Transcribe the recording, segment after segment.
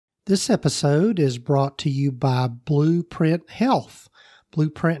This episode is brought to you by Blueprint Health.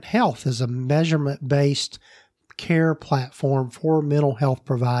 Blueprint Health is a measurement-based care platform for mental health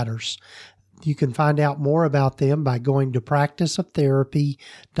providers. You can find out more about them by going to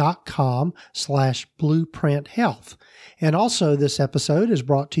practiceoftherapy.com/blueprinthealth. And also this episode is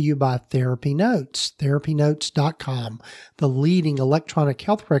brought to you by TherapyNotes, therapynotes.com, the leading electronic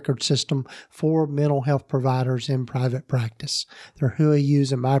health record system for mental health providers in private practice. They're who I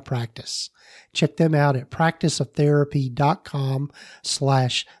use in my practice. Check them out at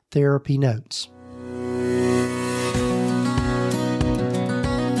practiceoftherapy.com/therapynotes.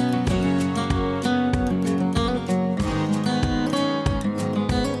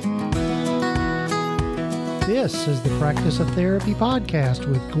 This is the Practice of Therapy podcast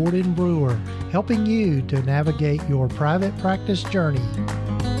with Gordon Brewer, helping you to navigate your private practice journey.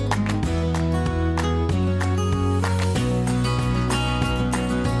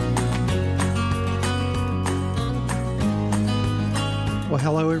 Well,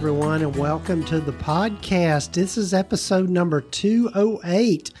 hello everyone, and welcome to the podcast. This is episode number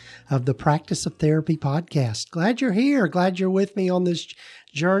 208 of the Practice of Therapy podcast. Glad you're here. Glad you're with me on this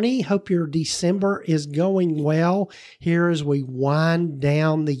journey. Hope your December is going well here as we wind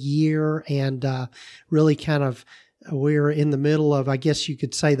down the year and really kind of we're in the middle of, I guess you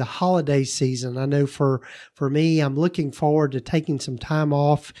could say, the holiday season. I know for me, I'm looking forward to taking some time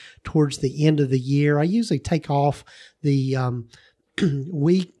off towards the end of the year. I usually take off the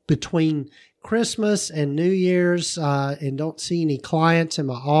week between Christmas and New Year's and don't see any clients in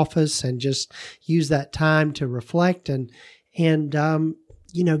my office and just use that time to reflect and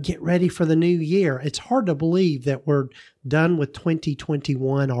get ready for the new year. It's hard to believe that we're done with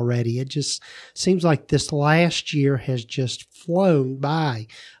 2021 already. It just seems like this last year has just flown by.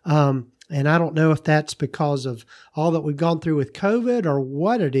 And I don't know if that's because of all that we've gone through with COVID or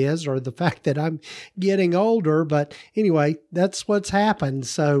what it is, or the fact that I'm getting older. But anyway, that's what's happened.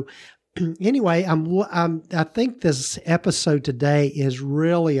 So anyway, I think this episode today is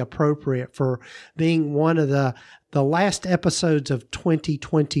really appropriate for being one of the last episodes of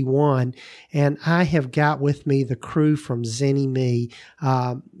 2021, and I have got with me the crew from ZynnyMe,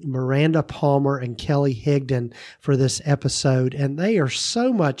 Miranda Palmer and Kelly Higdon for this episode, and they are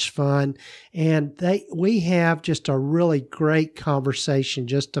so much fun, and we have just a really great conversation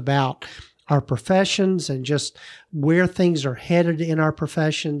just about our professions and just where things are headed in our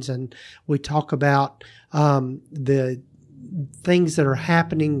professions, and we talk about the things that are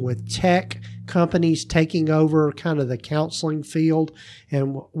happening with tech companies taking over kind of the counseling field.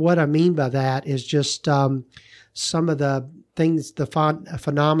 And what I mean by that is just some of the things, the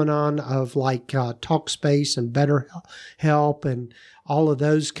phenomenon of like Talkspace and BetterHelp and all of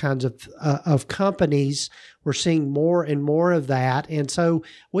those kinds of companies. We're seeing more and more of that. And so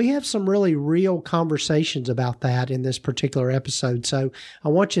we have some really real conversations about that in this particular episode. So I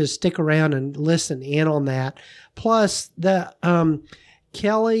want you to stick around and listen in on that. Plus, the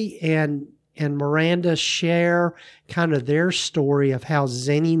Kelly and Miranda share kind of their story of how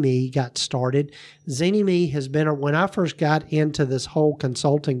ZynnyMe got started. ZynnyMe has been, when I first got into this whole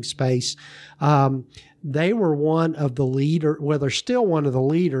consulting space, they were one of the leaders, well, they're still one of the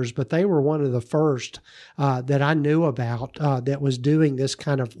leaders, but they were one of the first that I knew about that was doing this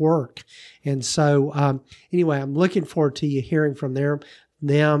kind of work. And so anyway, I'm looking forward to you hearing from them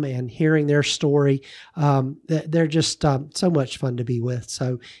and hearing their story. They're just so much fun to be with.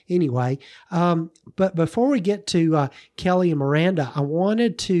 So anyway, but before we get to Kelly and Miranda, I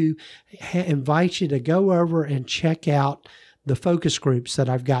wanted to invite you to go over and check out the focus groups that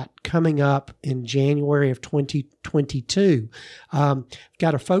I've got coming up in January of 2022. Got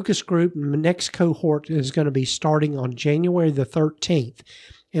a focus group. The next cohort is going to be starting on January the 13th.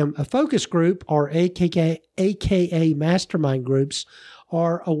 And a focus group, or AKA mastermind groups,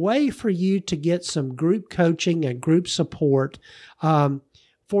 are a way for you to get some group coaching and group support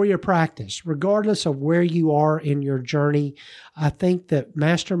for your practice, regardless of where you are in your journey. I think that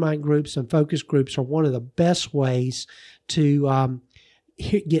mastermind groups and focus groups are one of the best ways to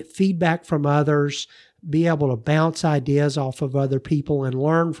get feedback from others, be able to bounce ideas off of other people and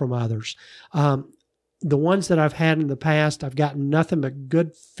learn from others. The ones that I've had in the past, I've gotten nothing but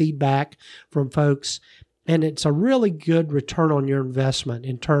good feedback from folks. And it's a really good return on your investment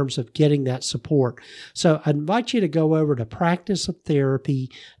in terms of getting that support. So I invite you to go over to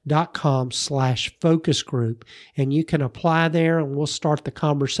practiceoftherapy.com/focus group, and you can apply there and we'll start the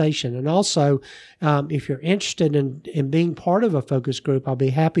conversation. And also, if you're interested in being part of a focus group, I'll be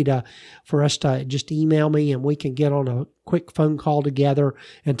happy for us to just email me and we can get on a quick phone call together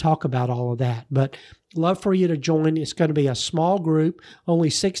and talk about all of that. But love for you to join. It's going to be a small group. Only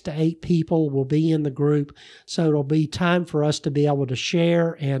 6 to 8 people will be in the group. So it'll be time for us to be able to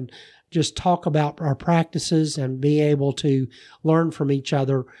share and just talk about our practices and be able to learn from each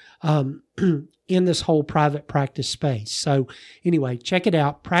other in this whole private practice space. So anyway, check it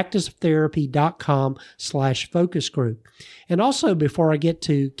out, practiceoftherapy.com/focus group. And also, before I get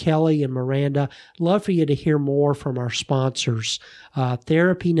to Kelly and Miranda, I'd love for you to hear more from our sponsors,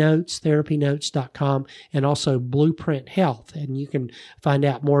 TherapyNotes, therapynotes.com, and also Blueprint Health. And you can find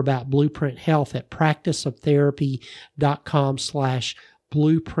out more about Blueprint Health at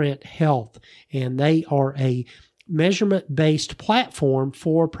practiceoftherapy.com/Blueprint Health. And they are a measurement-based platform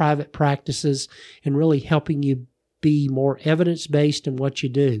for private practices and really helping you be more evidence-based in what you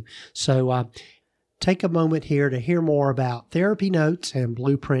do. So take a moment here to hear more about Therapy Notes and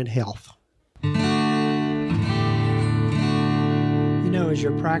Blueprint Health. You know, as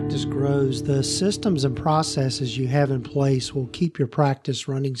your practice grows, the systems and processes you have in place will keep your practice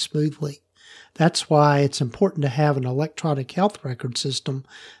running smoothly. That's why it's important to have an electronic health record system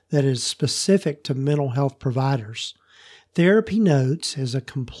that is specific to mental health providers. Therapy Notes is a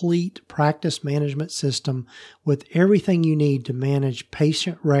complete practice management system with everything you need to manage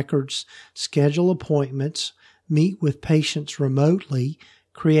patient records, schedule appointments, meet with patients remotely,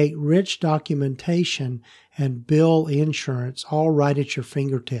 create rich documentation, and bill insurance, all right at your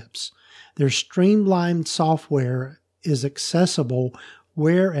fingertips. Their streamlined software is accessible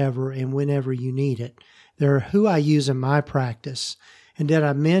wherever and whenever you need it. They're who I use in my practice. And did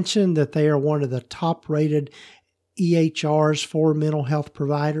I mention that they are one of the top-rated EHRs for mental health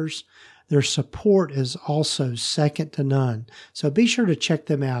providers? Their support is also second to none. So be sure to check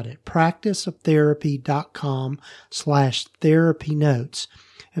them out at practiceoftherapy.com/therapynotes.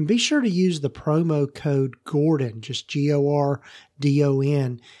 And be sure to use the promo code Gordon, just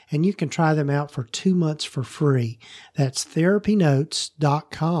GORDON, and you can try them out for 2 months for free. That's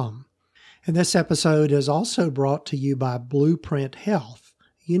therapynotes.com. And this episode is also brought to you by Blueprint Health.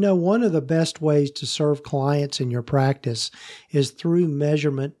 You know, one of the best ways to serve clients in your practice is through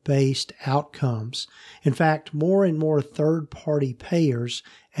measurement-based outcomes. In fact, more and more third-party payers,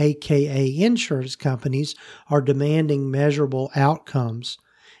 aka insurance companies, are demanding measurable outcomes.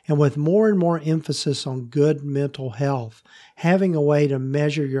 And with more and more emphasis on good mental health, having a way to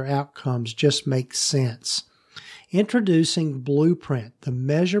measure your outcomes just makes sense. Introducing Blueprint, the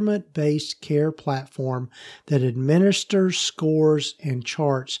measurement-based care platform that administers, scores, and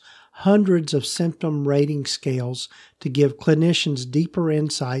charts hundreds of symptom rating scales to give clinicians deeper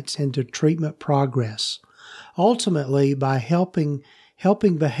insights into treatment progress. Ultimately, by helping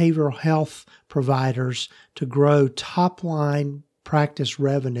behavioral health providers to grow top-line practice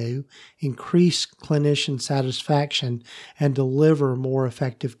revenue, increase clinician satisfaction, and deliver more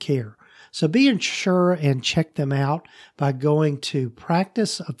effective care. So be sure and check them out by going to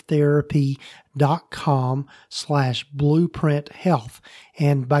practiceoftherapy.com/blueprint health.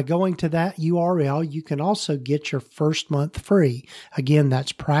 And by going to that URL, you can also get your first month free. Again,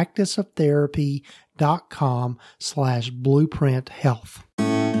 that's practiceoftherapy.com/blueprint health.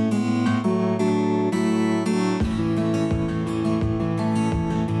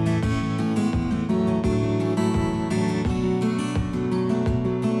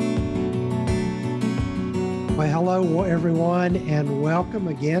 Well, hello, everyone, and welcome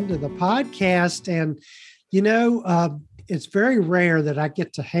again to the podcast. And, you know, it's very rare that I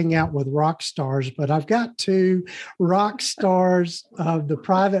get to hang out with rock stars, but I've got 2 rock stars of the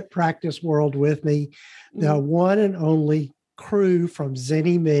private practice world with me, the one and only crew from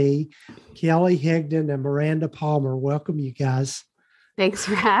ZynnyMe, Kelly Higdon and Miranda Palmer. Welcome, you guys. Thanks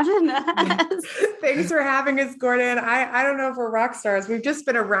for having us. Thanks for having us, Gordon. I don't know if we're rock stars. We've just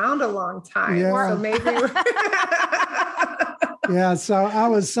been around a long time. Yeah. So maybe Yeah, so I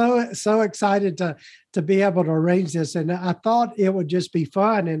was so excited to be able to arrange this, and I thought it would just be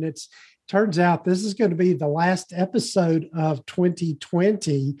fun. And it turns out this is going to be the last episode of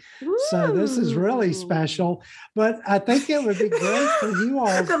 2020. Ooh. So this is really special. But I think it would be great for you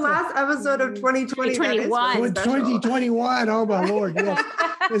all. The last episode of 2020. 2021. Oh my Lord! Yes.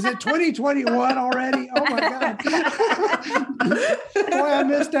 Is it 2021 already? Oh my God! Boy, I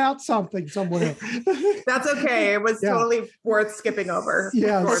missed out something somewhere. That's okay. It was totally worth skipping over.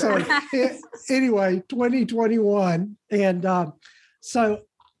 Yeah. So anyway, 2021, and so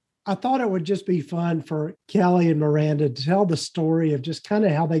I thought it would just be fun for Kelly and Miranda to tell the story of just kind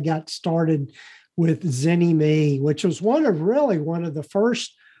of how they got started with ZynnyMe, which was one of the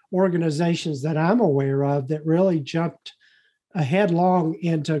first organizations that I'm aware of that really jumped headlong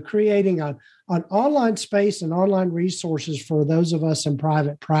into creating an online space and online resources for those of us in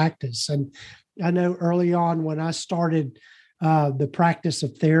private practice. And I know early on when I started the practice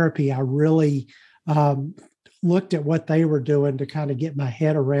of therapy, I really looked at what they were doing to kind of get my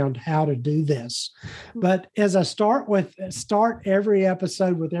head around how to do this. But as I start every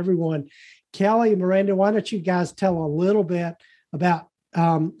episode with everyone, Kelly and Miranda, why don't you guys tell a little bit about,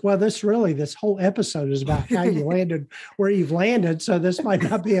 this whole episode is about how you landed where you've landed. So this might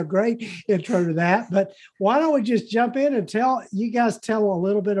not be a great intro to that, but why don't we just jump in and tell a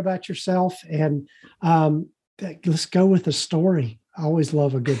little bit about yourself, and let's go with the story. I always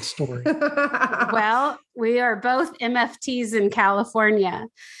love a good story. Well, we are both MFTs in California,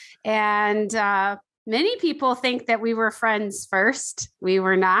 and many people think that we were friends first. We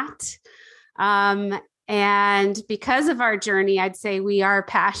were not. And because of our journey, I'd say we are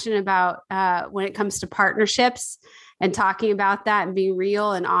passionate about when it comes to partnerships and talking about that and being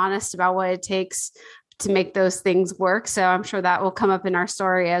real and honest about what it takes to make those things work. So I'm sure that will come up in our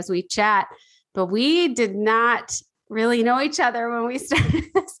story as we chat. But we did not really know each other when we started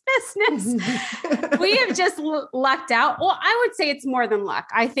this business. We have just lucked out. Well, I would say it's more than luck.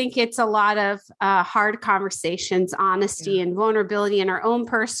 I think it's a lot of hard conversations, honesty, and vulnerability in our own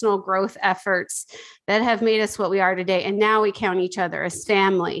personal growth efforts that have made us what we are today. And now we count each other as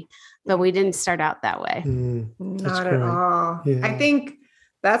family, but we didn't start out that way. Not at all. Yeah. I think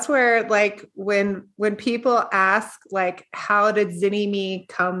that's where, like, when people ask, like, how did ZynnyMe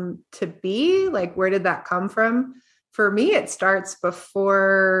come to be? Like, where did that come from? For me, it starts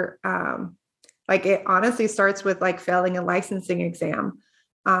before, it honestly starts with like failing a licensing exam.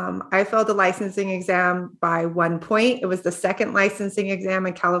 I failed a licensing exam by 1 point. It was the second licensing exam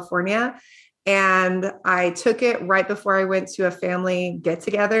in California. And I took it right before I went to a family get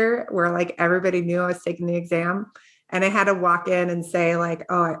together where like everybody knew I was taking the exam. And I had to walk in and say like,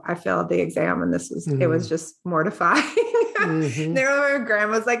 oh, I failed the exam. And it was just mortifying. My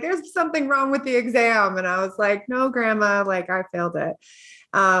grandma's like, there's something wrong with the exam. And I was like, no, grandma, like I failed it.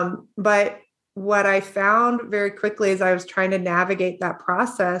 But what I found very quickly as I was trying to navigate that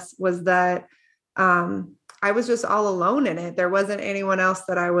process was that I was just all alone in it. There wasn't anyone else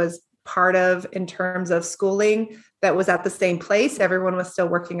that I was part of in terms of schooling that was at the same place. Everyone was still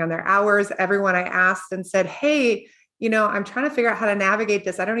working on their hours. Everyone I asked and said, hey, I'm trying to figure out how to navigate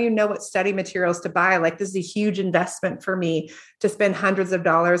this. I don't even know what study materials to buy. Like, this is a huge investment for me to spend hundreds of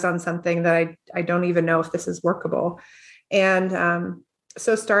dollars on something that I don't even know if this is workable. And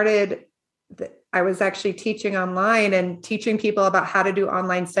I was actually teaching online and teaching people about how to do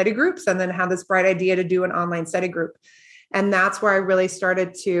online study groups, and then had this bright idea to do an online study group. And that's where I really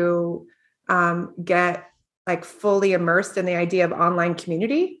started to get like fully immersed in the idea of online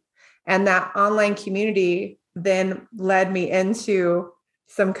community. And that online community then led me into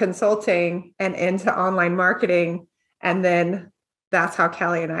some consulting and into online marketing. And then that's how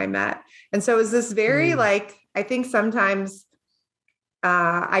Kelly and I met. And so it was this very I think sometimes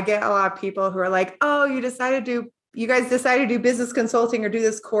I get a lot of people who are like, oh, you guys decided to do business consulting or do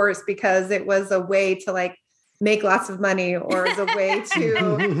this course because it was a way to like make lots of money, or as a way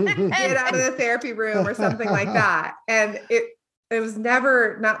to get out of the therapy room or something like that. And it was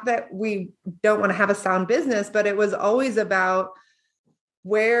never, not that we don't want to have a sound business, but it was always about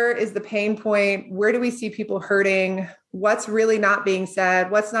where is the pain point? Where do we see people hurting? What's really not being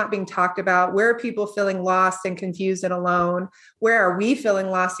said? What's not being talked about? Where are people feeling lost and confused and alone? Where are we feeling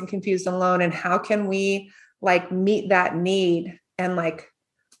lost and confused and alone? And how can we like meet that need and like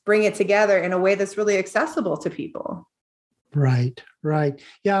bring it together in a way that's really accessible to people? Right.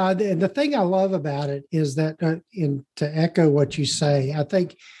 Yeah. And the thing I love about it is that, to echo what you say, I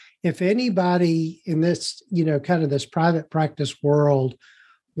think if anybody in this, kind of this private practice world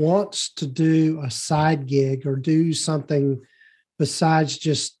wants to do a side gig or do something besides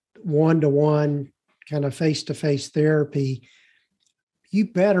just one-to-one kind of face-to-face therapy, you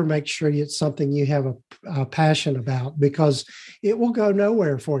better make sure it's something you have a passion about, because it will go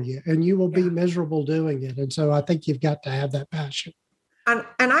nowhere for you and you will be miserable doing it. And so I think you've got to have that passion. And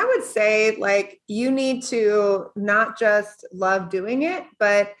I would say, like, you need to not just love doing it,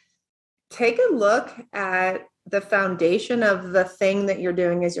 but take a look at the foundation of the thing that you're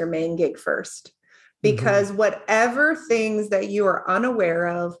doing as your main gig first. Because whatever things that you are unaware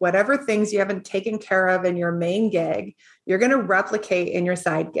of, whatever things you haven't taken care of in your main gig, you're going to replicate in your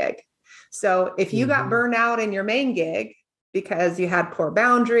side gig. So if you got burned out in your main gig because you had poor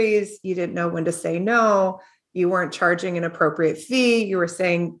boundaries, you didn't know when to say no, you weren't charging an appropriate fee, you were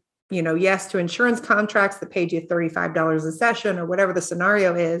saying, yes to insurance contracts that paid you $35 a session or whatever the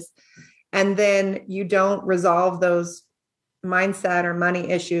scenario is, and then you don't resolve those mindset or money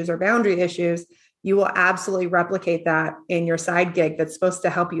issues or boundary issues, you will absolutely replicate that in your side gig that's supposed to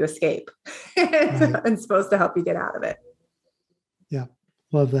help you escape and supposed to help you get out of it. Yeah.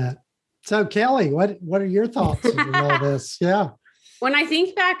 Love that. So Kelly, what are your thoughts on all this? Yeah. When I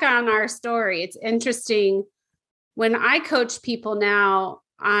think back on our story, it's interesting. When I coach people now,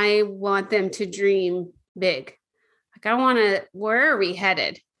 I want them to dream big. Like where are we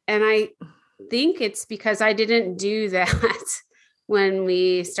headed? And I think it's because I didn't do that when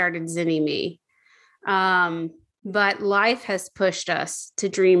we started ZynnyMe. But life has pushed us to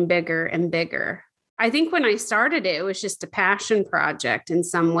dream bigger and bigger. I think when I started it was just a passion project in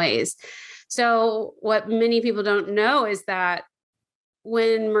some ways. So what many people don't know is that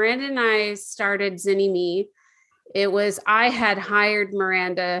when Miranda and I started ZynnyMe, I had hired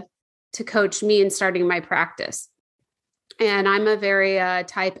Miranda to coach me in starting my practice. And I'm a very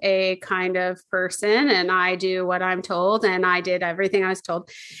type A kind of person, and I do what I'm told, and I did everything I was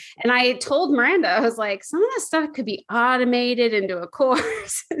told. And I told Miranda, I was like, some of this stuff could be automated into a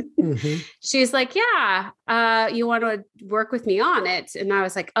course. Mm-hmm. She's like, yeah, you want to work with me on it? And I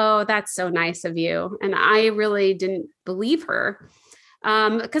was like, oh, that's so nice of you. And I really didn't believe her.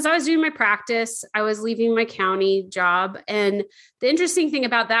 Because I was doing my practice, I was leaving my county job. And the interesting thing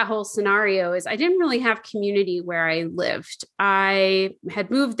about that whole scenario is I didn't really have community where I lived. I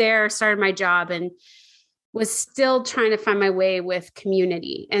had moved there, started my job, and was still trying to find my way with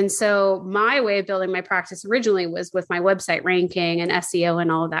community. And so my way of building my practice originally was with my website ranking and SEO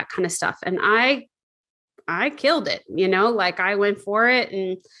and all of that kind of stuff. And I killed it, like I went for it.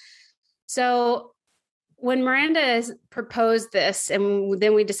 And so when Miranda proposed this and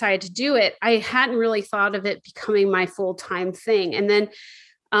then we decided to do it, I hadn't really thought of it becoming my full-time thing. And then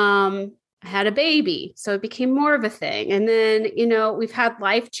I had a baby, so it became more of a thing. And then, we've had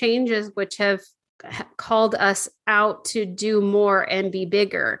life changes, which have called us out to do more and be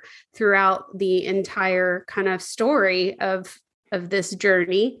bigger throughout the entire kind of story of this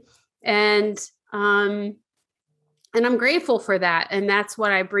journey. And I'm grateful for that. And that's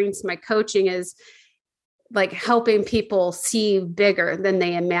what I bring to my coaching is like helping people see bigger than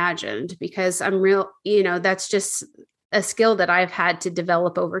they imagined, because that's just a skill that I've had to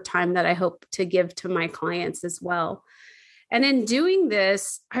develop over time that I hope to give to my clients as well. And in doing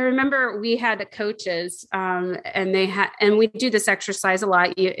this, I remember we had coaches and we do this exercise a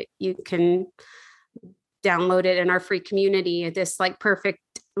lot. You can download it in our free community, this like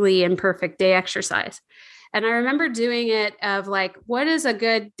perfectly imperfect day exercise. And I remember doing it of like, what does a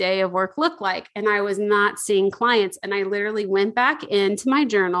good day of work look like? And I was not seeing clients. And I literally went back into my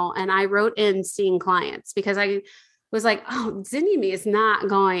journal and I wrote in seeing clients, because I was like, oh, ZynnyMe is not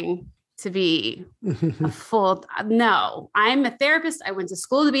going to be no, I'm a therapist. I went to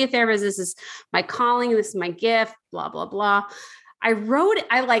school to be a therapist. This is my calling. This is my gift, blah, blah, blah. I wrote it.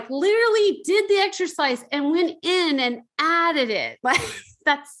 I like literally did the exercise and went in and added it. Like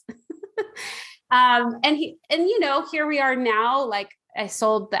that's... here we are now, like I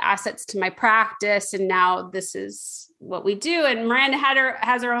sold the assets to my practice and now this is what we do. And Miranda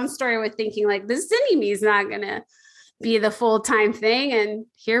has her own story with thinking like this ZynnyMe is not going to be the full-time thing. And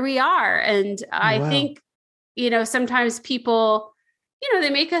here we are. And I think, sometimes people, they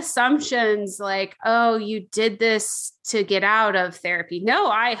make assumptions like, oh, you did this to get out of therapy. No,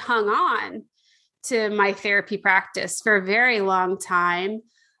 I hung on to my therapy practice for a very long time.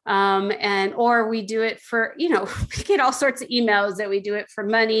 Or we do it for, we get all sorts of emails that we do it for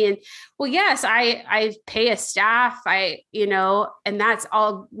money. And well, yes, I pay a staff, and that's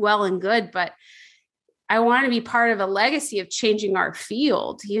all well and good, but I want to be part of a legacy of changing our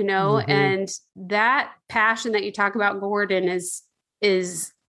field, and that passion that you talk about, Gordon,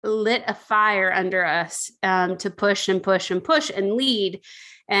 is lit a fire under us, to push and push and push and lead.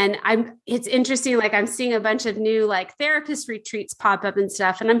 And it's interesting, like I'm seeing a bunch of new like therapist retreats pop up and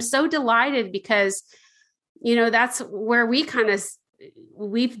stuff. And I'm so delighted because, that's where we've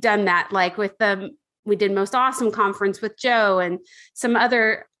done that. Like we did Most Awesome Conference with Joe and some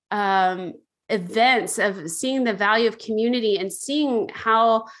other events of seeing the value of community and seeing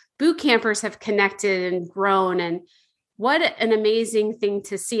how boot campers have connected and grown, and what an amazing thing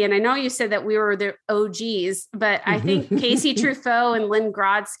to see. And I know you said that we were the OGs, but I think Casey Truffaut and Lynn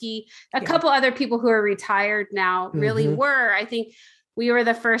Grodsky, a couple other people who are retired now really were. I think we were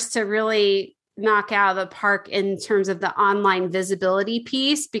the first to really knock out of the park in terms of the online visibility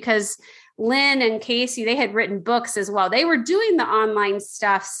piece, because Lynn and Casey, they had written books as well. They were doing the online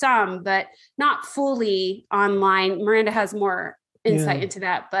stuff, some, but not fully online. Miranda has more insight into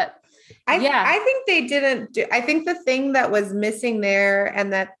that, but I think they didn't do, I think the thing that was missing there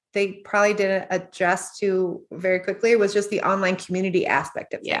and that they probably didn't adjust to very quickly was just the online community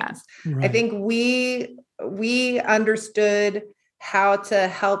aspect of things. Right. I think we understood how to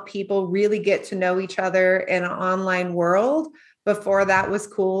help people really get to know each other in an online world before that was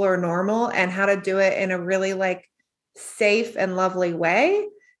cool or normal, and how to do it in a really like safe and lovely way.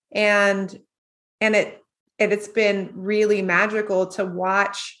 And it's been really magical to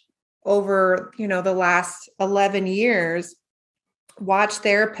watch over, the last 11 years, watch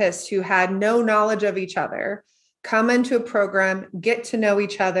therapists who had no knowledge of each other come into a program, get to know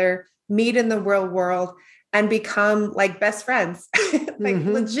each other, meet in the real world, and become like best friends, like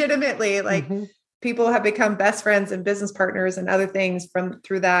legitimately, like people have become best friends and business partners and other things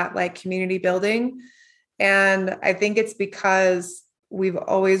through that like community building. And I think it's because we've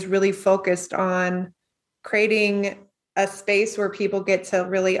always really focused on creating a space where people get to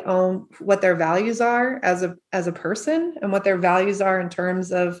really own what their values are as a person, and what their values are in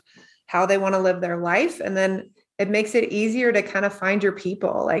terms of how they want to live their life. And then it makes it easier to kind of find your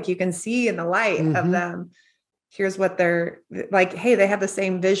people. Like you can see in the light of them, here's what they're like, hey, they have the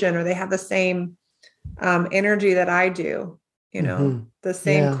same vision, or they have the same energy that I do, the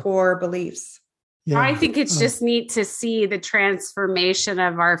same core beliefs. Yeah. I think it's just neat to see the transformation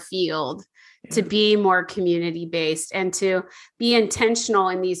of our field to be more community-based and to be intentional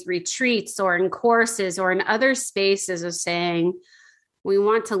in these retreats or in courses or in other spaces of saying, we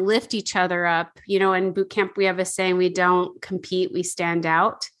want to lift each other up. In boot camp, we have a saying, we don't compete, we stand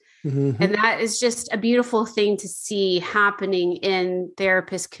out. And that is just a beautiful thing to see happening in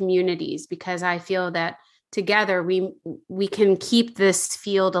therapist communities, because I feel that together we can keep this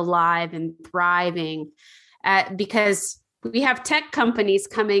field alive and thriving, because we have tech companies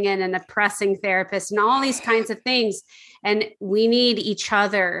coming in and oppressing therapists and all these kinds of things. And we need each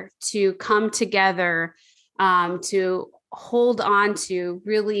other to come together to hold on to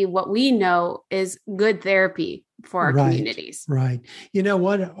really what we know is good therapy for our communities. Right. You know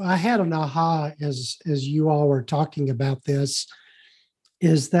what? I had an aha as you all were talking about this,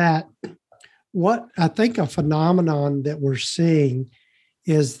 is that what I think a phenomenon that we're seeing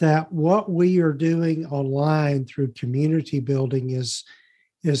is that what we are doing online through community building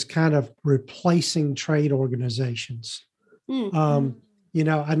is kind of replacing trade organizations. I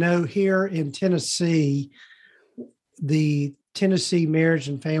know here in Tennessee, the Tennessee Marriage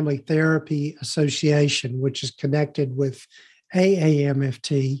and Family Therapy Association, which is connected with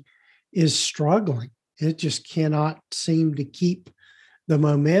AAMFT, is struggling. It just cannot seem to keep the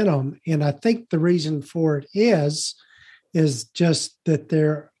momentum. And I think the reason for it is just that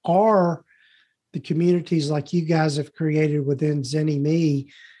there are the communities like you guys have created within ZynnyMe,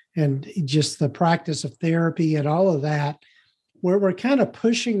 and just the practice of therapy and all of that, where we're kind of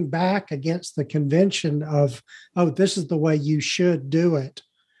pushing back against the convention of, oh, this is the way you should do it,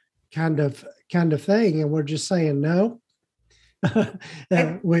 kind of thing. And we're just saying, no,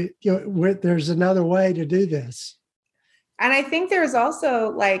 there's another way to do this. And I think there's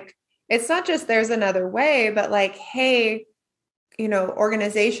also like, it's not just there's another way, but like, hey,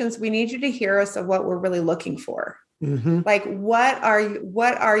 organizations, we need you to hear us of what we're really looking for. Like, what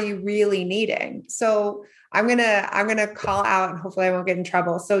are you really needing? So I'm going to call out, and hopefully I won't get in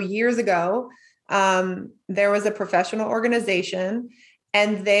trouble. So years ago, there was a professional organization,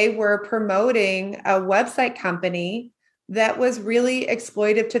 and they were promoting a website company that was really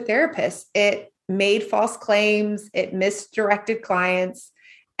exploitive to therapists. It made false claims, it misdirected clients,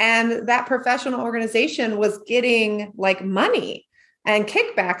 and that professional organization was getting like money and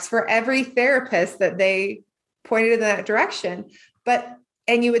kickbacks for every therapist that they pointed in that direction.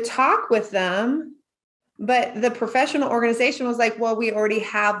 And you would talk with them, but the professional organization was like, well, we already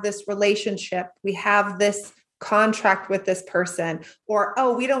have this relationship. We have this contract with this person, or,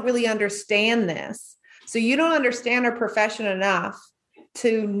 oh, we don't really understand this. So you don't understand our profession enough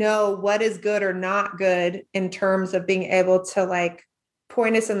to know what is good or not good in terms of being able to like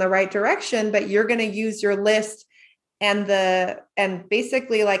point us in the right direction, but you're going to use your list and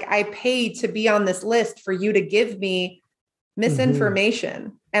basically like, I paid to be on this list for you to give me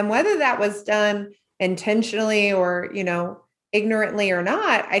misinformation. And whether that was done intentionally or, ignorantly or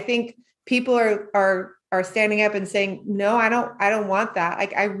not, I think people are standing up and saying, no, I don't want that.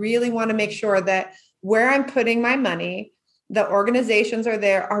 Like, I really want to make sure that where I'm putting my money, the organizations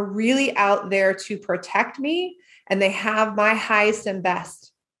are really out there to protect me, and they have my highest and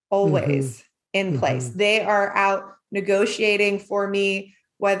best always in place. They are out negotiating for me,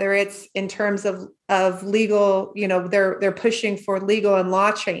 whether it's in terms of legal, they're pushing for legal and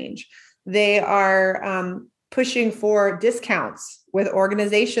law change. They are pushing for discounts with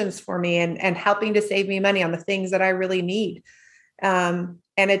organizations for me and helping to save me money on the things that I really need. And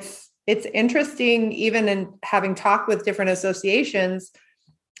it's interesting, even in having talked with different associations,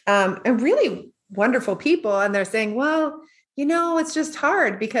 and really wonderful people. And they're saying, well, it's just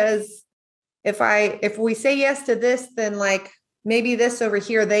hard because if we say yes to this, then like maybe this over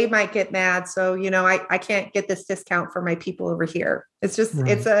here, they might get mad. So, I can't get this discount for my people over here. It's just,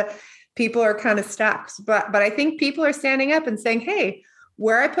 people are kind of stuck, but I think people are standing up and saying, hey,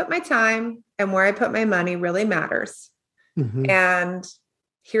 where I put my time and where I put my money really matters. Mm-hmm. And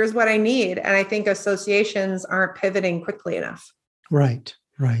here's what I need. And I think associations aren't pivoting quickly enough. Right.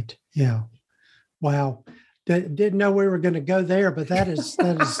 Yeah. Wow. Didn't know we were going to go there, but that is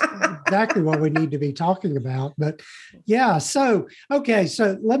exactly what we need to be talking about. But yeah. So let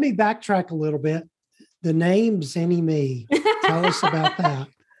me backtrack a little bit. The name ZynnyMe. Tell us about that.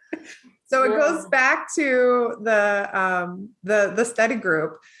 So it goes back to the study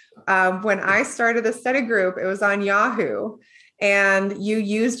group. When I started the study group, it was on Yahoo, and you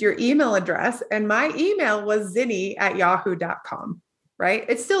used your email address, and my email was zinny@yahoo.com. Right?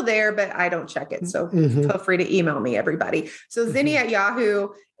 It's still there, but I don't check it. So feel free to email me, everybody. So Zinny at Yahoo,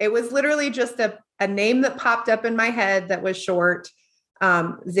 it was literally just a name that popped up in my head that was short.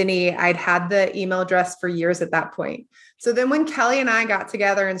 Zinny, I'd had the email address for years at that point. So then when Kelly and I got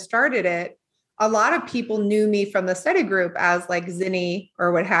together and started it, a lot of people knew me from the study group as like Zinny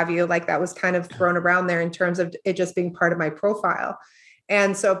or what have you. Like that was kind of thrown around there in terms of it just being part of my profile.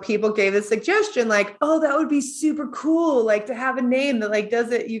 And so people gave a suggestion like, oh, that would be super cool. Like to have a name that like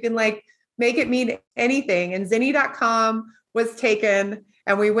does it, you can like make it mean anything. And Zinny.com was taken,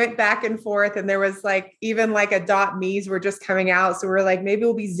 and we went back and forth, and there was like, even like a .me's were just coming out. So we're like, maybe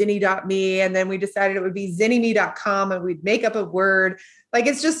it'll be Zinny.me. And then we decided it would be ZynnyMe.com, and we'd make up a word. Like,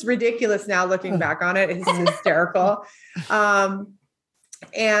 it's just ridiculous now looking back on it. It's hysterical.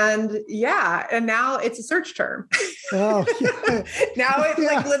 And now it's a search term. Oh, yeah. Now it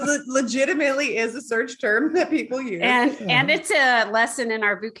like legitimately is a search term that people use. And it's a lesson in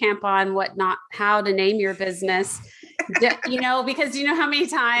our boot camp on how to name your business. Because how many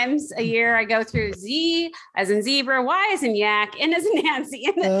times a year I go through Z as in zebra, Y as in yak, N as in Nancy.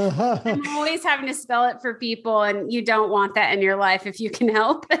 And I'm always having to spell it for people. And you don't want that in your life if you can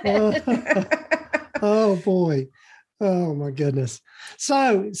help it. Oh boy. Oh my goodness.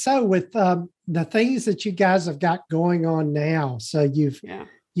 So with the things that you guys have got going on now, so you've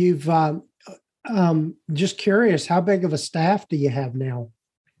just curious, how big of a staff do you have now?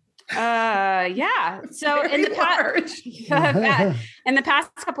 So in the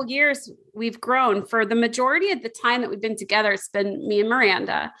past couple of years, we've grown. For the majority of the time that we've been together, it's been me and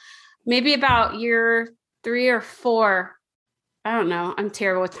Miranda. Maybe about year 3 or 4. I don't know. I'm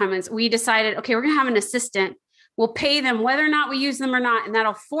terrible with timelines. We decided, okay, we're going to have an assistant. We'll pay them whether or not we use them or not, and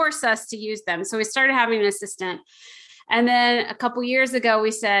that'll force us to use them. So we started having an assistant. And then a couple years ago,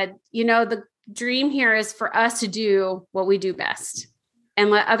 we said, the dream here is for us to do what we do best and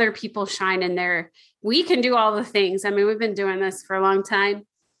let other people shine in there. We can do all the things. I mean, we've been doing this for a long time,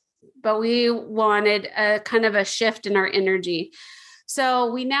 but we wanted a kind of a shift in our energy. So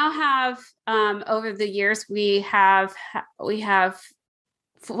we now have, over the years, we have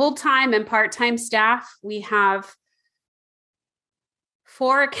full-time and part-time staff. We have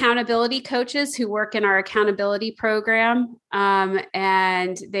 4 accountability coaches who work in our accountability program.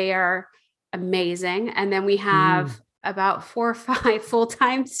 And they are amazing. And then we have about 4 or 5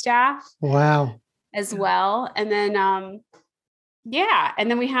 full-time staff. Wow. As well. And then, and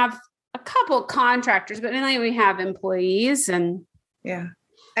then we have a couple contractors, but mainly we have employees and and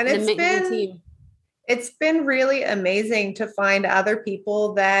it's been really amazing to find other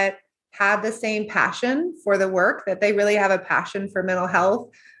people that have the same passion for the work, that they really have a passion for mental health.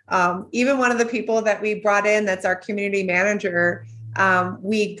 Even one of the people that we brought in, that's our community manager,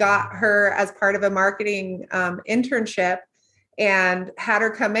 we got her as part of a marketing internship and had her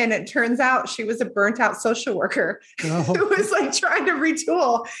come in. It turns out she was a burnt out social worker who was like trying to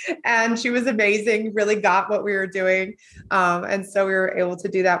retool, and she was amazing, really got what we were doing. And so we were able to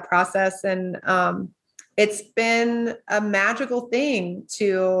do that process. And it's been a magical thing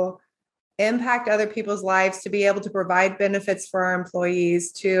to impact other people's lives, to be able to provide benefits for our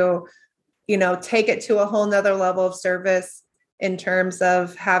employees, to, take it to a whole nother level of service in terms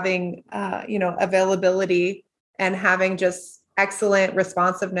of having, availability and having just excellent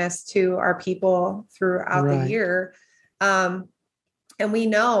responsiveness to our people throughout the year. And we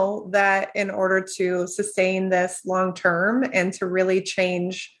know that in order to sustain this long term and to really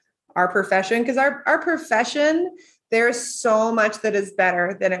change our profession, because our profession, there's so much that is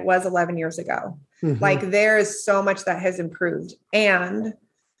better than it was 11 years ago. Mm-hmm. Like there is so much that has improved. And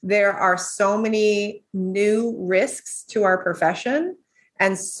There are so many new risks to our profession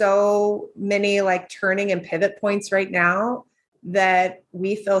and so many like turning and pivot points right now that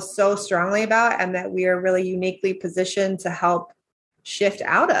we feel so strongly about and that we are really uniquely positioned to help shift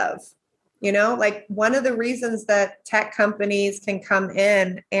out of. Like one of the reasons that tech companies can come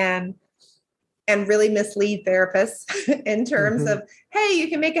in and really mislead therapists in terms of, hey, you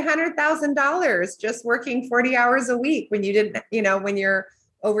can make $100,000 just working 40 hours a week when you didn't, when you're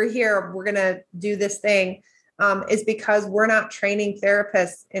over here, we're going to do this thing, is because we're not training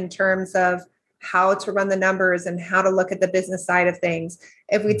therapists in terms of how to run the numbers and how to look at the business side of things.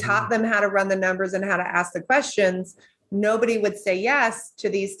 If we taught them how to run the numbers and how to ask the questions, nobody would say yes to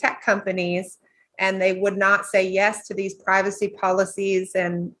these tech companies, and they would not say yes to these privacy policies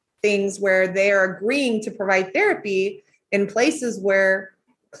and things where they are agreeing to provide therapy in places where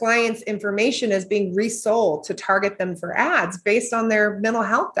clients' information is being resold to target them for ads based on their mental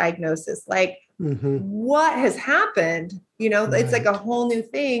health diagnosis. Like what has happened? It's like a whole new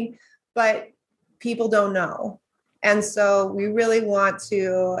thing, but people don't know. And so we really want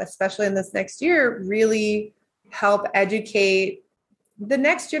to, especially in this next year, really help educate the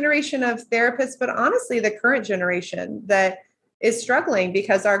next generation of therapists, but honestly, the current generation that is struggling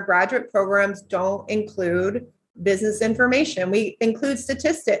because our graduate programs don't include business information. We include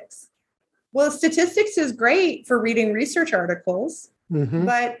statistics. Well, statistics is great for reading research articles,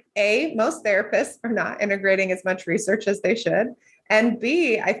 but A, most therapists are not integrating as much research as they should. And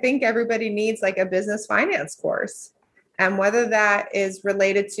B, I think everybody needs like a business finance course. And whether that is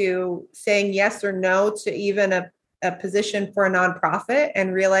related to saying yes or no to even a position for a nonprofit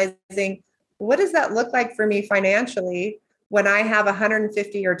and realizing, what does that look like for me financially when I have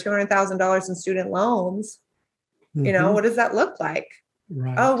 $150,000 or $200,000 in student loans? What does that look like?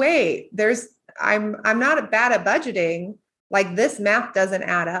 Right. Oh, wait, I'm not bad at budgeting. Like this math doesn't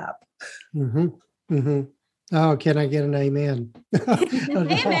add up. Oh, can I get an amen?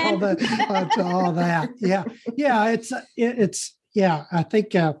 Amen. To all that. Yeah. It's I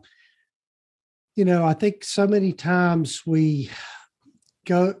think, I think so many times we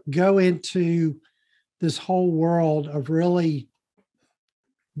go into this whole world of really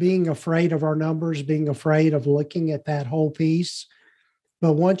being afraid of our numbers, being afraid of looking at that whole piece.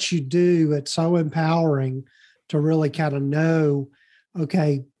 But once you do, it's so empowering to really kind of know,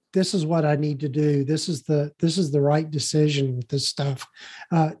 okay, this is what I need to do. This is the right decision with this stuff.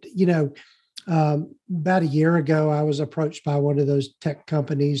 About a year ago, I was approached by one of those tech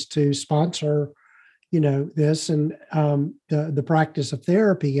companies to sponsor, this and the practice of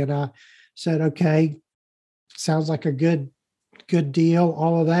therapy. And I said, okay, sounds like a good deal,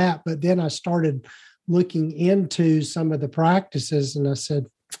 all of that. But then I started looking into some of the practices and I said,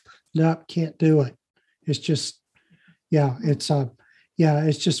 nope, can't do it. It's just,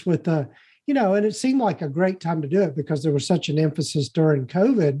 it's just with and it seemed like a great time to do it because there was such an emphasis during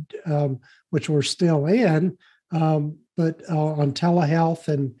COVID, which we're still in, but on telehealth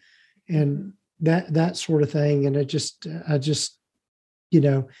and that sort of thing. And I just,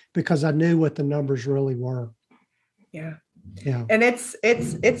 because I knew what the numbers really were. Yeah. Yeah. And it's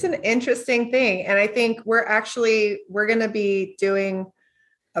an interesting thing. And I think we're going to be doing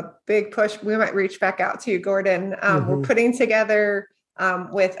a big push. We might reach back out to you, Gordon. We're putting together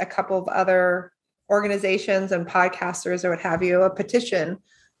with a couple of other organizations and podcasters or what have you, a petition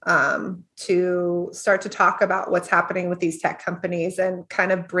to start to talk about what's happening with these tech companies and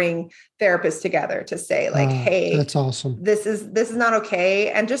kind of bring therapists together to say like, hey, that's awesome. This is not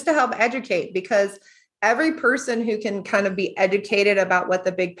okay. And just to help educate, because every person who can kind of be educated about what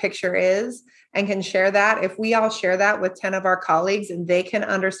the big picture is and can share that, if we all share that with 10 of our colleagues and they can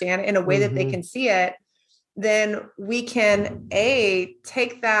understand in a way that they can see it, then we can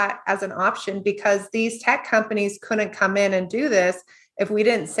take that as an option, because these tech companies couldn't come in and do this if we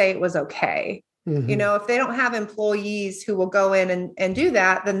didn't say it was okay. If they don't have employees who will go in and do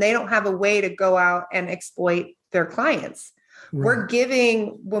that, then they don't have a way to go out and exploit their clients. Right. We're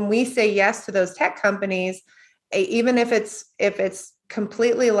giving, when we say yes to those tech companies, even if it's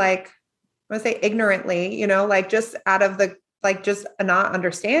completely like, I want to say ignorantly, like just out of the, like just not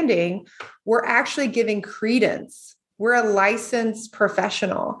understanding, we're actually giving credence. We're a licensed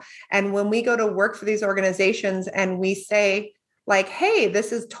professional. And when we go to work for these organizations and we say like, hey,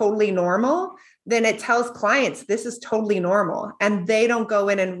 this is totally normal, then it tells clients this is totally normal. And they don't go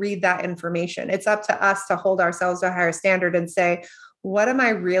in and read that information. It's up to us to hold ourselves to a higher standard and say, what am I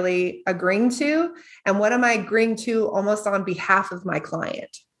really agreeing to? And what am I agreeing to almost on behalf of my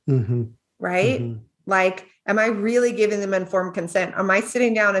client? Right? Like, am I really giving them informed consent? Am I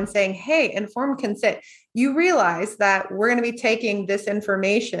sitting down and saying, hey, informed consent, you realize that we're going to be taking this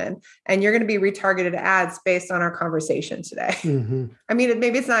information and you're going to be retargeted ads based on our conversation today. Mm-hmm. I mean,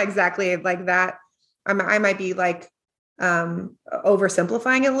 maybe it's not exactly like that. I might be like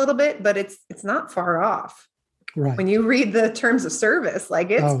oversimplifying it a little bit, but it's not far off. Right. When you read the terms of service, like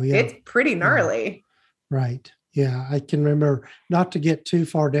it's pretty gnarly. Right. Yeah. I can remember, not to get too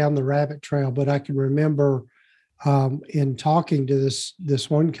far down the rabbit trail, but I can remember in talking to this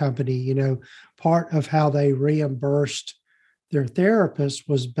one company, part of how they reimbursed their therapists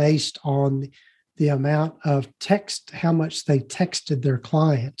was based on the amount of text, how much they texted their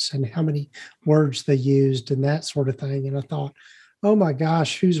clients and how many words they used and that sort of thing. And I thought, oh my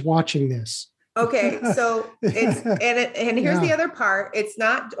gosh, who's watching this? Okay. So and here's the other part. It's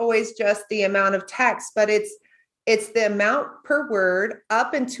not always just the amount of text, but it's the amount per word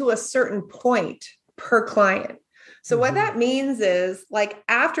up into a certain point per client. So what that means is, like,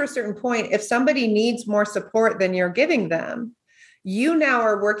 after a certain point, if somebody needs more support than you're giving them, you now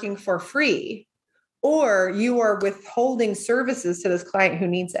are working for free, or you are withholding services to this client who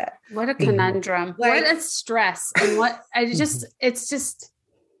needs it. What a conundrum. What a stress. And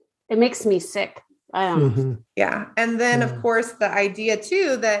it makes me sick. I don't know. Yeah. And then of course the idea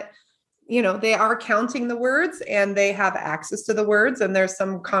too, that, they are counting the words and they have access to the words. And there's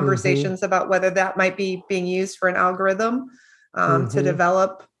some conversations about whether that might be being used for an algorithm to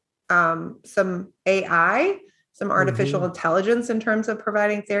develop some AI, some artificial intelligence in terms of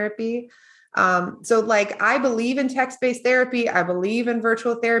providing therapy. So like, I believe in text-based therapy. I believe in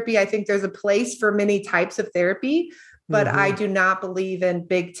virtual therapy. I think there's a place for many types of therapy, but I do not believe in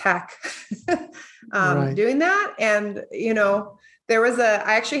big tech doing that. And,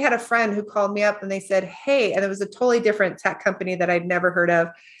 I actually had a friend who called me up and they said, hey, and it was a totally different tech company that I'd never heard of.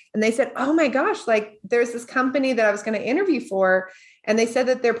 And they said, oh my gosh, like there's this company that I was going to interview for. And they said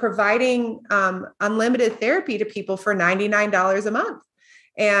that they're providing unlimited therapy to people for $99 a month.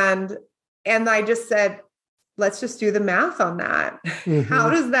 And I just said, let's just do the math on that. How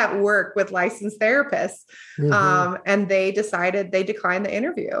does that work with licensed therapists? And they declined the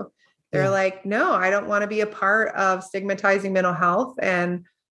interview. They're like, no, I don't want to be a part of stigmatizing mental health and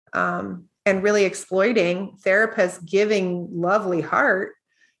really exploiting therapists giving lovely heart.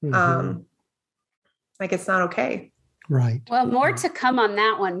 Like, it's not okay. Right. Well, more to come on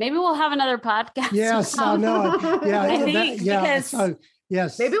that one. Maybe we'll have another podcast. Yes, I know. Yeah, I think because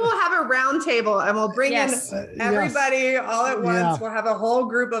yes. Maybe we'll have a round table and we'll bring in everybody all at once. Yeah. We'll have a whole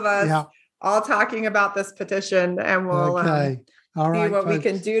group of us all talking about this petition, and we'll all right, see what folks. we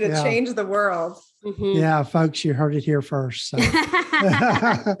can do to change the world. Yeah, folks, you heard it here first. So,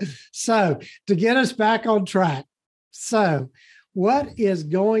 so to get us back on track. So what is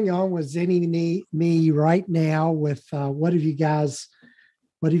going on with ZynnyMe right now with what have you guys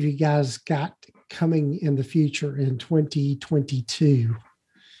got coming in the future in 2022?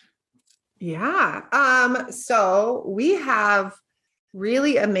 Yeah. So we have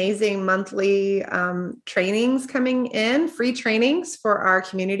really amazing monthly trainings coming in, free trainings for our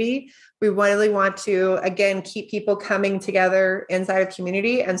community. We really want to, again, keep people coming together inside of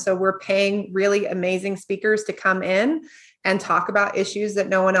community. And so we're paying really amazing speakers to come in and talk about issues that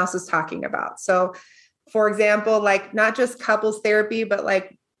no one else is talking about. So for example, like not just couples therapy, but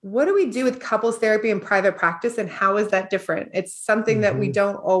like, what do we do with couples therapy and private practice, and how is that different? It's something that we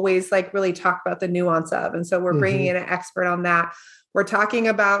don't always like really talk about the nuance of. And so we're bringing in an expert on that. We're talking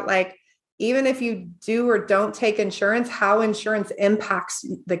about like, even if you do or don't take insurance, how insurance impacts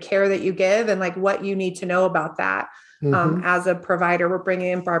the care that you give and like what you need to know about that. As a provider, we're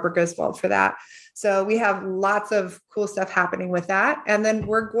bringing in Barbara Griswold for that. So we have lots of cool stuff happening with that. And then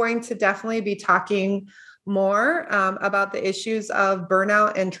we're going to definitely be talking more about the issues of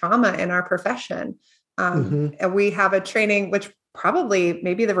burnout and trauma in our profession. And we have a training, which probably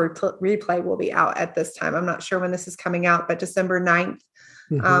maybe the replay will be out at this time. I'm not sure when this is coming out, but December 9th,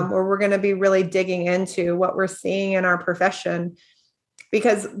 where we're going to be really digging into what we're seeing in our profession.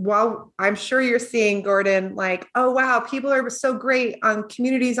 Because while I'm sure you're seeing, Gordon, like, oh, wow, people are so great on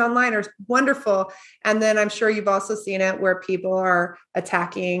communities online are wonderful. And then I'm sure you've also seen it where people are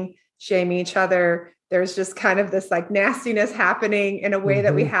attacking, shaming each other. There's just kind of this like nastiness happening in a way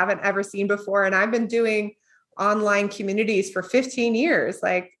that we haven't ever seen before. And I've been doing online communities for 15 years,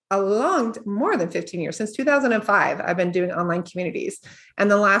 like more than 15 years, since 2005, I've been doing online communities. And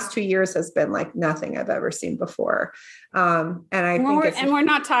the last 2 years has been like nothing I've ever seen before. And we're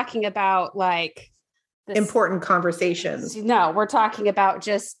not talking about like important conversations. No, we're talking about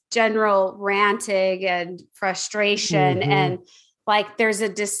just general ranting and frustration. And like, there's a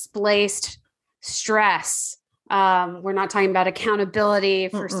displaced We're not talking about accountability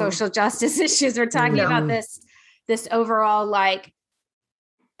for social justice issues. We're talking about this overall, like,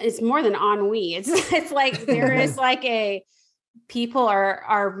 it's more than ennui. It's like there is like people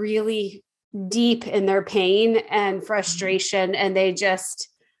are really deep in their pain and frustration, and they just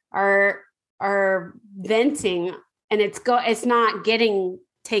are venting, and it's not getting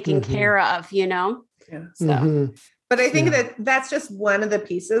taken care of, Yeah. So, but I think that that's just one of the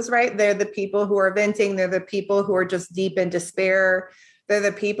pieces, right? They're the people who are venting. They're the people who are just deep in despair. They're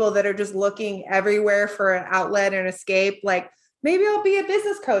the people that are just looking everywhere for an outlet and escape. Like, maybe I'll be a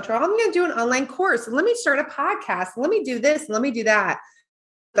business coach, or I'm going to do an online course, and let me start a podcast, and let me do this, and let me do that.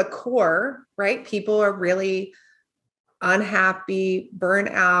 The core, right? People are really unhappy, burnt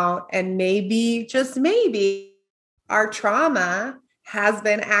out, and maybe, just maybe, our trauma has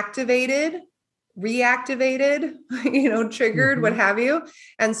been activated, reactivated, triggered, what have you.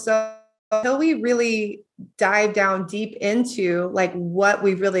 And so until we really dive down deep into like what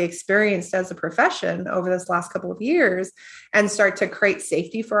we've really experienced as a profession over this last couple of years and start to create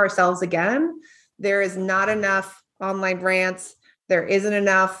safety for ourselves again, there is not enough online rants. There isn't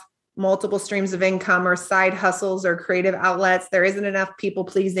enough multiple streams of income or side hustles or creative outlets. There isn't enough people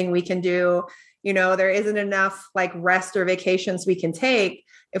pleasing we can do. There isn't enough like rest or vacations we can take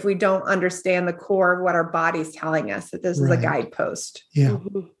if we don't understand the core of what our body's telling us, that this is a guidepost. Yeah.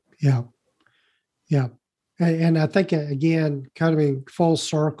 Yeah. Yeah. And I think, again, coming full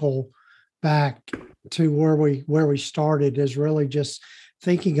circle back to where we started is really just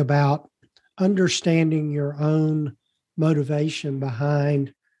thinking about understanding your own motivation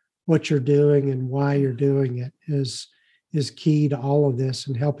behind what you're doing and why you're doing it is key to all of this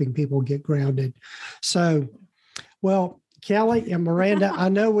and helping people get grounded. So, well, Kelly and Miranda, I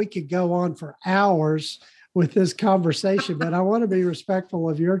know we could go on for hours with this conversation, but I want to be respectful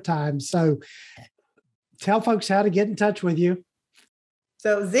of your time. So tell folks how to get in touch with you.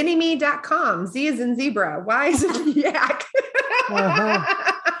 So ZynnyMe.com, Z is in zebra, Y is in yak.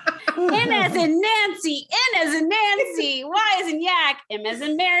 N as in Nancy, N as in Nancy, Y as in yak, M as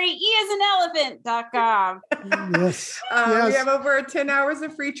in Mary, E as in elephant.com. Yes. We have over 10 hours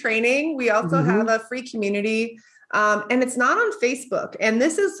of free training. We also have a free community. And it's not on Facebook. And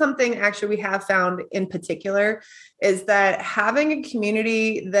this is something actually we have found in particular is that having a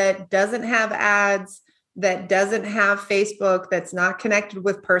community that doesn't have ads, that doesn't have Facebook, that's not connected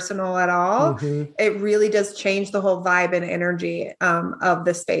with personal at all, it really does change the whole vibe and energy of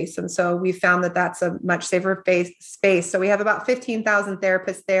the space. And so we found that that's a much safer space. So we have about 15,000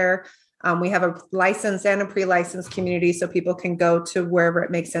 therapists there. We have a licensed and a pre-licensed community so people can go to wherever it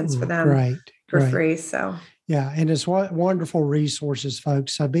makes sense for them for free. So yeah, and it's wonderful resources,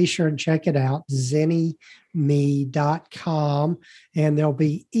 folks. So be sure and check it out, ZynnyMe.com. And there'll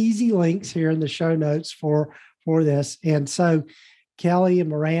be easy links here in the show notes for this. And so, Kelly and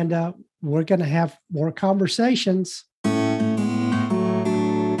Miranda, we're going to have more conversations.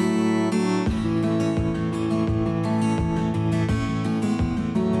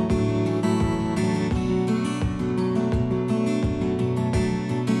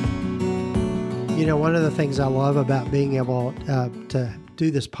 One of the things I love about being able to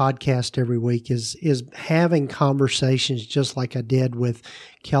do this podcast every week is having conversations just like I did with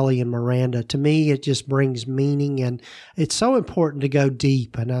Kelly and Miranda. To me, it just brings meaning, and it's so important to go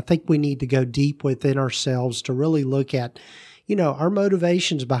deep. And I think we need to go deep within ourselves to really look at, our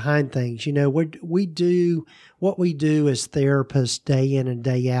motivations behind things. What we do as therapists day in and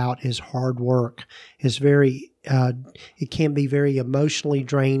day out is hard work. It's it can be very emotionally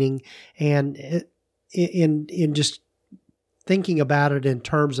draining, and in just thinking about it in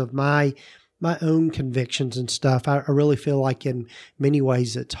terms of my own convictions and stuff, I really feel like in many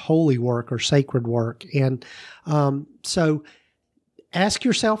ways it's holy work or sacred work. And so ask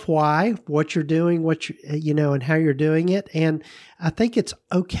yourself why, what you're doing, and how you're doing it. And I think it's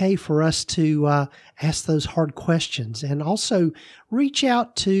okay for us to ask those hard questions and also reach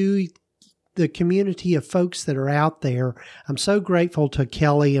out to the community of folks that are out there. I'm so grateful to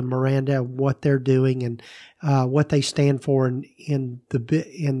Kelly and Miranda, what they're doing and what they stand for in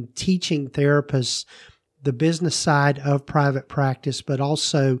teaching therapists the business side of private practice, but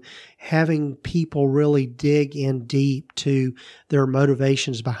also having people really dig in deep to their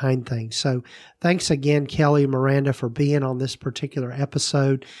motivations behind things. So thanks again, Kelly and Miranda, for being on this particular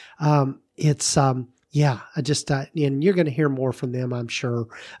episode. And you're going to hear more from them, I'm sure,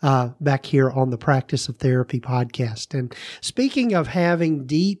 back here on the Practice of Therapy podcast. And speaking of having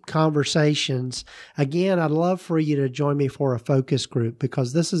deep conversations, again, I'd love for you to join me for a focus group,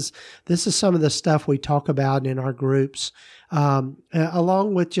 because this is some of the stuff we talk about in our groups,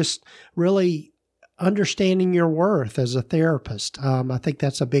 along with just really understanding your worth as a therapist. I think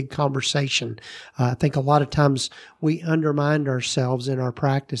that's a big conversation. I think a lot of times we undermine ourselves in our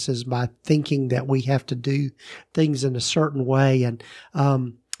practices by thinking that we have to do things in a certain way. And,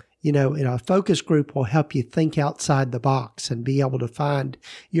 a focus group will help you think outside the box and be able to find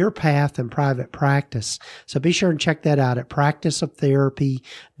your path in private practice. So be sure and check that out at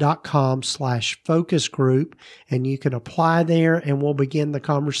practiceoftherapy.com/focus group, and you can apply there and we'll begin the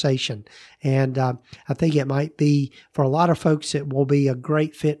conversation. And I think it might be, for a lot of folks, it will be a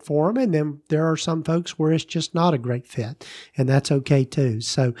great fit for them. And then there are some folks where it's just not a great fit, and that's okay too.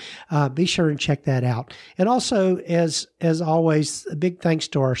 So be sure and check that out. And also, as always, a big thanks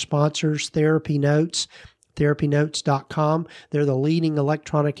to our sponsors, TherapyNotes. TherapyNotes.com. They're the leading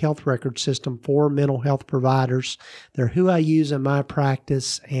electronic health record system for mental health providers. They're who I use in my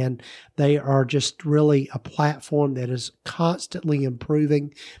practice, and they are just really a platform that is constantly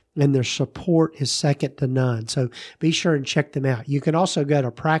improving, and their support is second to none. So be sure and check them out. You can also go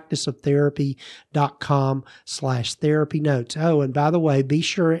to practiceoftherapy.com/therapynotes. Oh, and by the way, be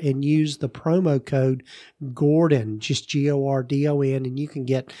sure and use the promo code Gordon, just GORDON, and you can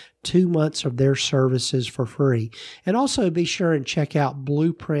get 2 months of their services for free. And also be sure and check out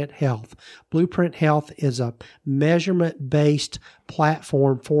Blueprint Health. Blueprint Health is a measurement-based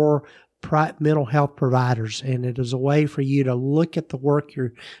platform for mental health providers, and it is a way for you to look at the work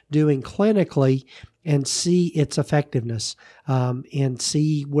you're doing clinically and see its effectiveness, and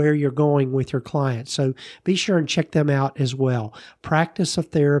see where you're going with your clients. So be sure and check them out as well.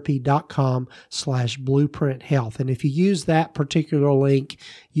 Practiceoftherapy.com/Blueprint Health. And if you use that particular link,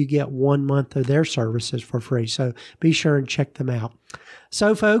 you get 1 month of their services for free. So be sure and check them out.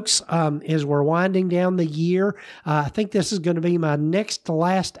 So, folks, as we're winding down the year, I think this is going to be my next to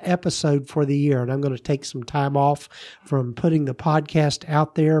last episode for the year, and I'm going to take some time off from putting the podcast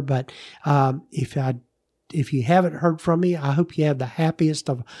out there. But if you haven't heard from me, I hope you have the happiest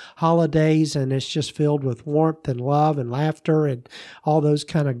of holidays, and it's just filled with warmth and love and laughter and all those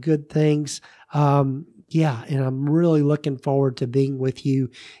kind of good things. And I'm really looking forward to being with you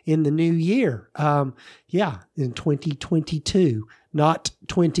in the new year. In 2022. Not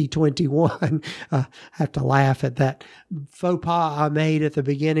 2021. I have to laugh at that faux pas I made at the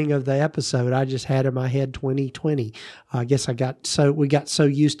beginning of the episode. I just had in my head 2020. I guess we got so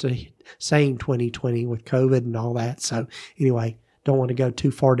used to saying 2020 with COVID and all that. So anyway, don't want to go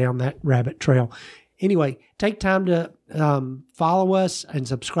too far down that rabbit trail. Anyway, take time to follow us and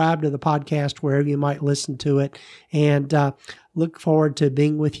subscribe to the podcast wherever you might listen to it. And look forward to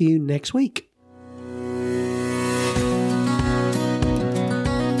being with you next week.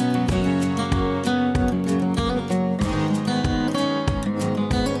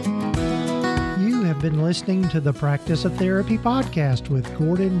 Been listening to the Practice of Therapy podcast with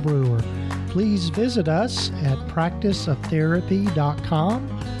Gordon Brewer. Please visit us at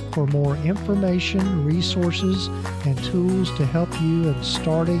practiceoftherapy.com for more information, resources, and tools to help you in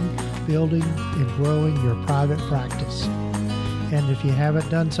starting, building, and growing your private practice. And if you haven't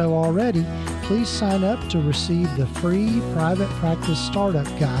done so already, please sign up to receive the free private practice startup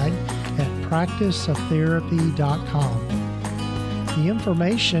guide at practiceoftherapy.com. The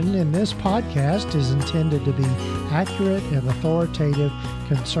information in this podcast is intended to be accurate and authoritative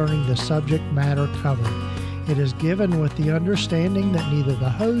concerning the subject matter covered. It is given with the understanding that neither the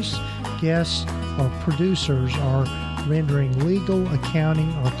hosts, guests, or producers are rendering legal,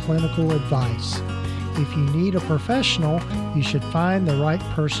 accounting, or clinical advice. If you need a professional, you should find the right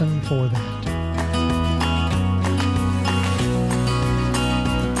person for that.